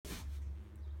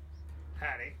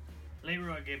Howdy,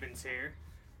 Leroy Gibbons here.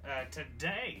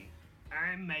 Today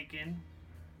I'm making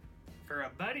for a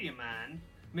buddy of mine,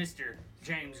 Mr.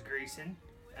 James Greason.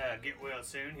 Get well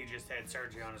soon, he just had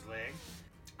surgery on his leg.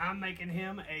 I'm making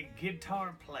him a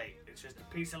guitar plate. It's just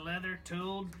a piece of leather,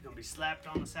 tooled, gonna be slapped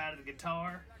on the side of the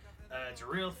guitar. It's a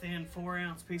real thin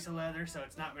 4-ounce piece of leather, so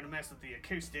it's not gonna mess with the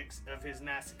acoustics of his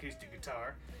nice acoustic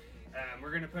guitar.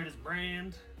 We're gonna put his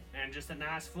brand and just a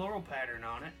nice floral pattern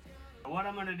on it. What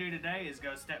I'm gonna do today is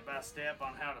go step by step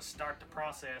on how to start the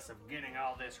process of getting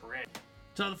all this ready.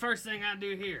 So the first thing I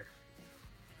do here,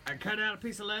 I cut out a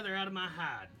piece of leather out of my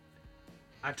hide.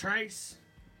 I trace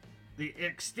the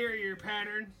exterior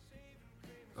pattern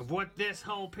of what this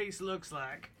whole piece looks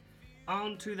like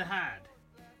onto the hide.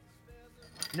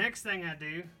 Next thing I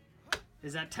do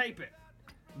is I tape it.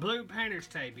 Blue painter's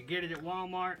tape. You get it at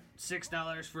Walmart,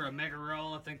 $6 for a mega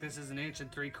roll. I think this is 1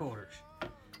 3/4 inches.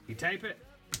 You tape it,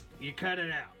 you cut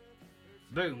it out.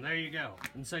 Boom, there you go.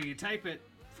 And so you tape it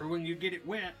for when you get it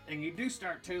wet and you do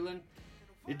start tooling,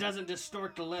 it doesn't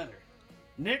distort the leather.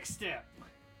 Next step,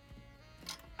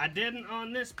 I didn't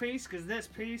on this piece because this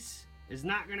piece is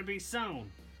not going to be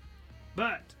sewn.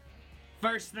 But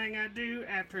first thing I do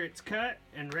after it's cut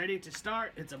and ready to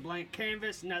start, it's a blank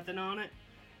canvas, nothing on it,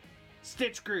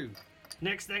 stitch screw.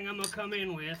 Next thing I'm going to come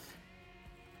in with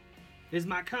is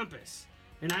my compass.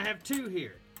 And I have 2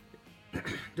 here.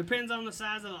 Depends on the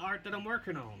size of the art that I'm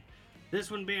working on.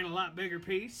 This one being a lot bigger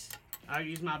piece, I'll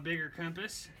use my bigger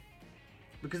compass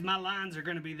because my lines are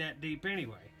going to be that deep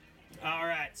anyway.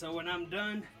 Alright, so when I'm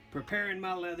done preparing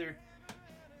my leather,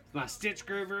 my stitch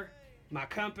groover, my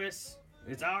compass,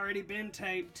 it's already been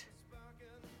taped.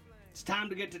 It's time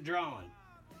to get to drawing.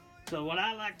 So what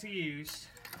I like to use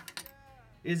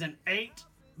is an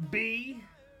 8B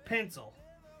pencil.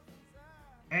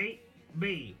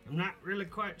 8B. I'm not really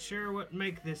quite sure what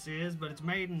make this is, but it's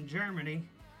made in Germany.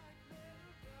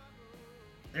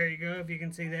 There you go, if you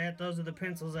can see that. Those are the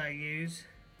pencils I use.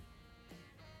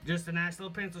 Just a nice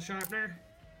little pencil sharpener,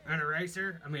 an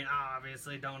eraser. I mean, I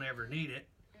obviously don't ever need it.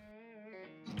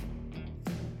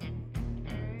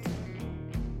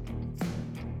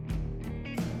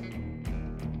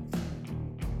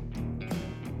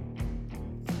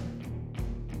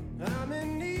 I'm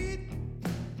in need,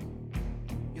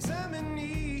 yes I'm in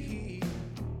need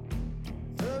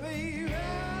of a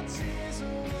right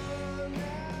one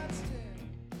night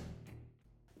stand.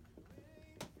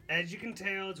 As you can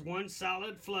tell, it's one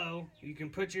solid flow. You can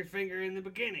put your finger in the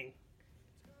beginning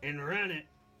and run it,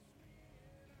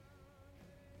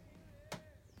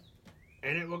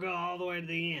 and it will go all the way to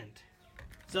the end.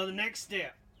 So the next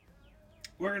step,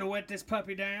 we're gonna wet this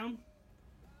puppy down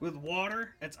with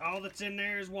water. That's all that's in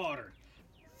there is water.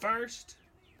 First,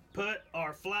 put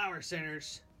our flower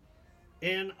centers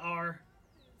in our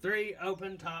 3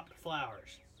 open topped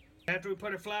flowers. After we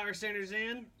put our flower centers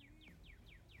in,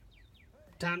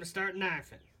 time to start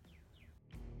knifing.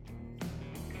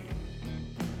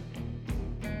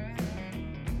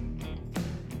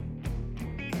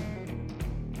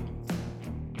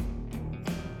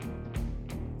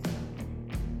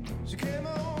 She came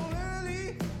on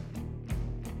early,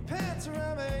 pants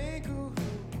around my ankle.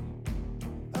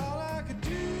 All I could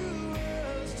do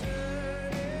was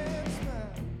turn and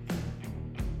smile.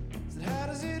 Said, how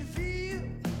does it feel?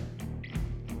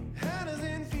 How does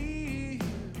it feel?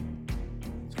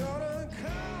 It's gonna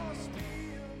cost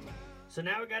me a mile. So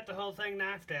now we got the whole thing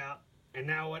knifed out, and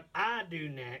now what I do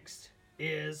next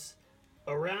is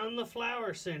around the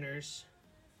flower centers,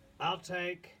 I'll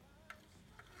take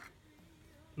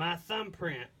my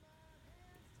thumbprint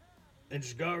and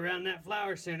just go around that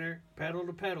flower center, petal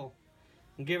to petal,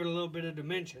 and give it a little bit of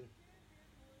dimension.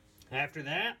 After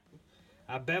that,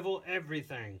 I bevel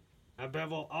everything. I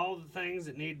bevel all the things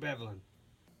that need beveling.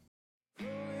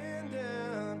 Going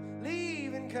down,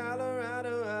 leaving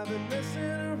Colorado. I've been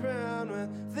messing around with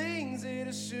things that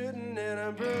I shouldn't, and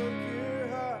I broke your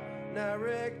heart, and I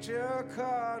wrecked your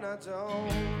car, and I don't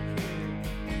care.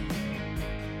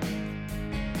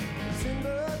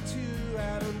 Timbuktu,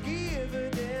 I don't give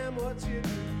a damn what you do.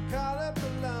 Call up the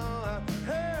law. I've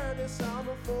heard this song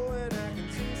before, and I can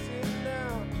taste it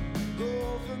now.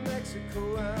 Go for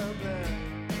Mexico, I'm back.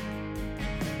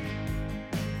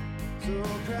 So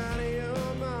I'm proud of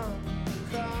your mom,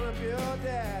 call up your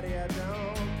daddy, I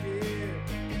don't care.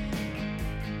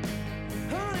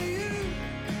 Honey, you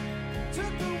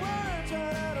took the words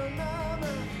right out of my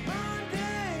mouth.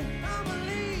 Monday, I'm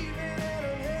leaving and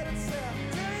I'm headed south.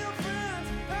 Tell your friends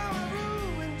how I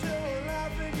ruined your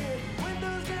life again.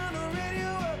 Windows down, the radio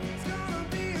up, it's gonna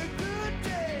be a good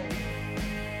day.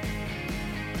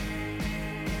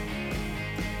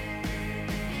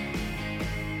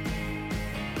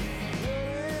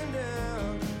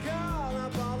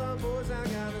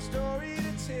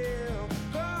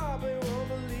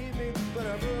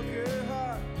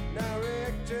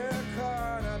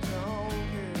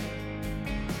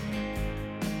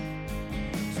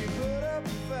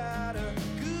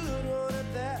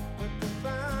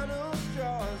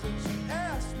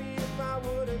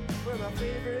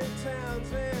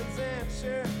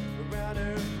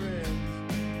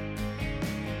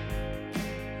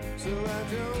 So I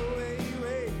don't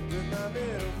wait with my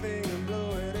middle finger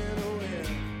blowing in the wind.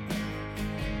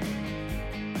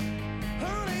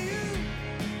 Honey, you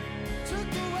took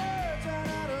the words right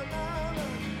out of my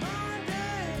mouth. One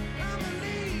day I'm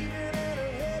leaving and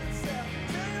I'm headed south.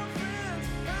 Tell your friends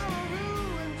how I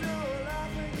ruined your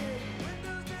life again.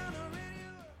 Windows down the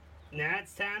radio. Now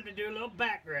it's time to do a little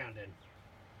backgrounding.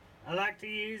 I like to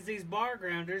use these bar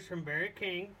grounders from Barry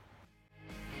King.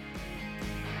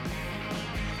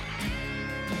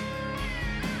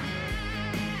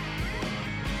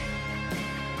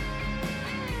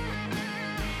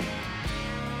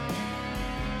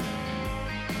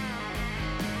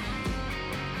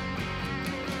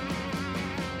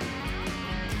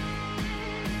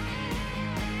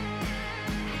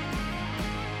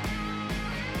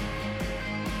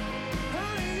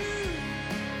 Honey, you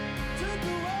took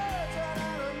the words right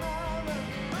out of my mouth.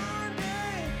 One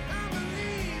day I'm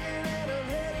leaving and I'm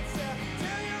headed south.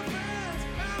 Tell your friends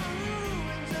how I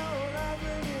ruined your life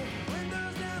again.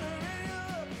 Windows down the radio,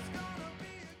 it's gonna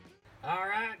be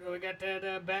Alright, well, we got that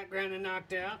backgrounding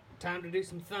knocked out. Time to do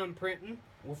some thumbprinting.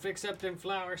 We'll fix up them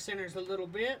flower centers a little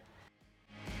bit.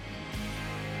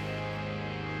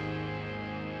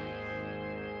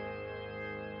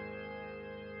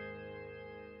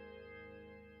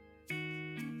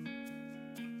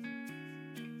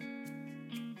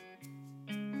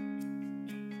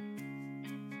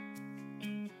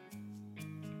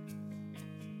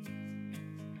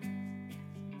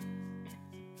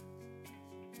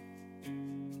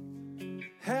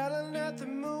 howling at the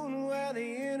moon while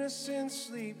the innocents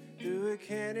sleep through a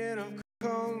canyon of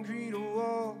concrete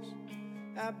walls.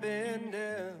 I've been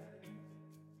down.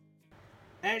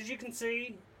 As you can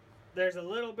see, there's a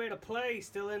little bit of play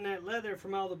still in that leather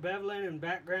from all the beveling and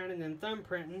backgrounding and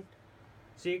thumbprinting.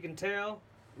 So you can tell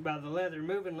by the leather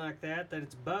moving like that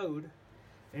it's bowed.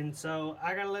 And so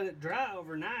I gotta let it dry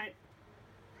overnight,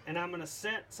 and I'm gonna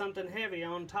set something heavy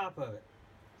on top of it.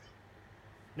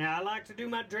 Now I like to do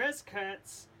my dress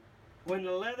cuts when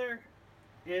the leather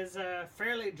is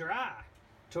fairly dry,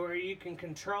 to where you can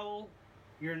control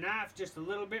your knife just a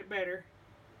little bit better.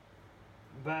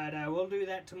 But we'll do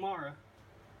that tomorrow.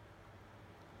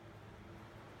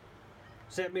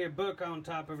 Set me a book on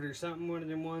top of it or something, one of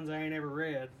them ones I ain't ever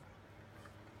read.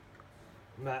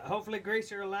 But hopefully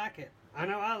Greaser will like it. I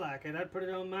know I like it. I'd put it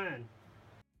on mine.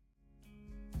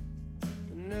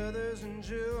 And others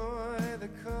enjoy the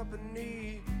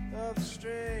company of the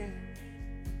strange.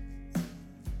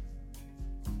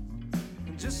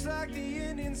 And just like the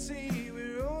Indian Sea,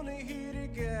 we're only here to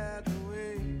guide the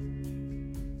way.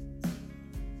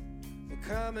 The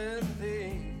common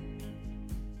thing,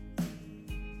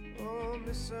 oh,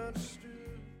 misunderstood.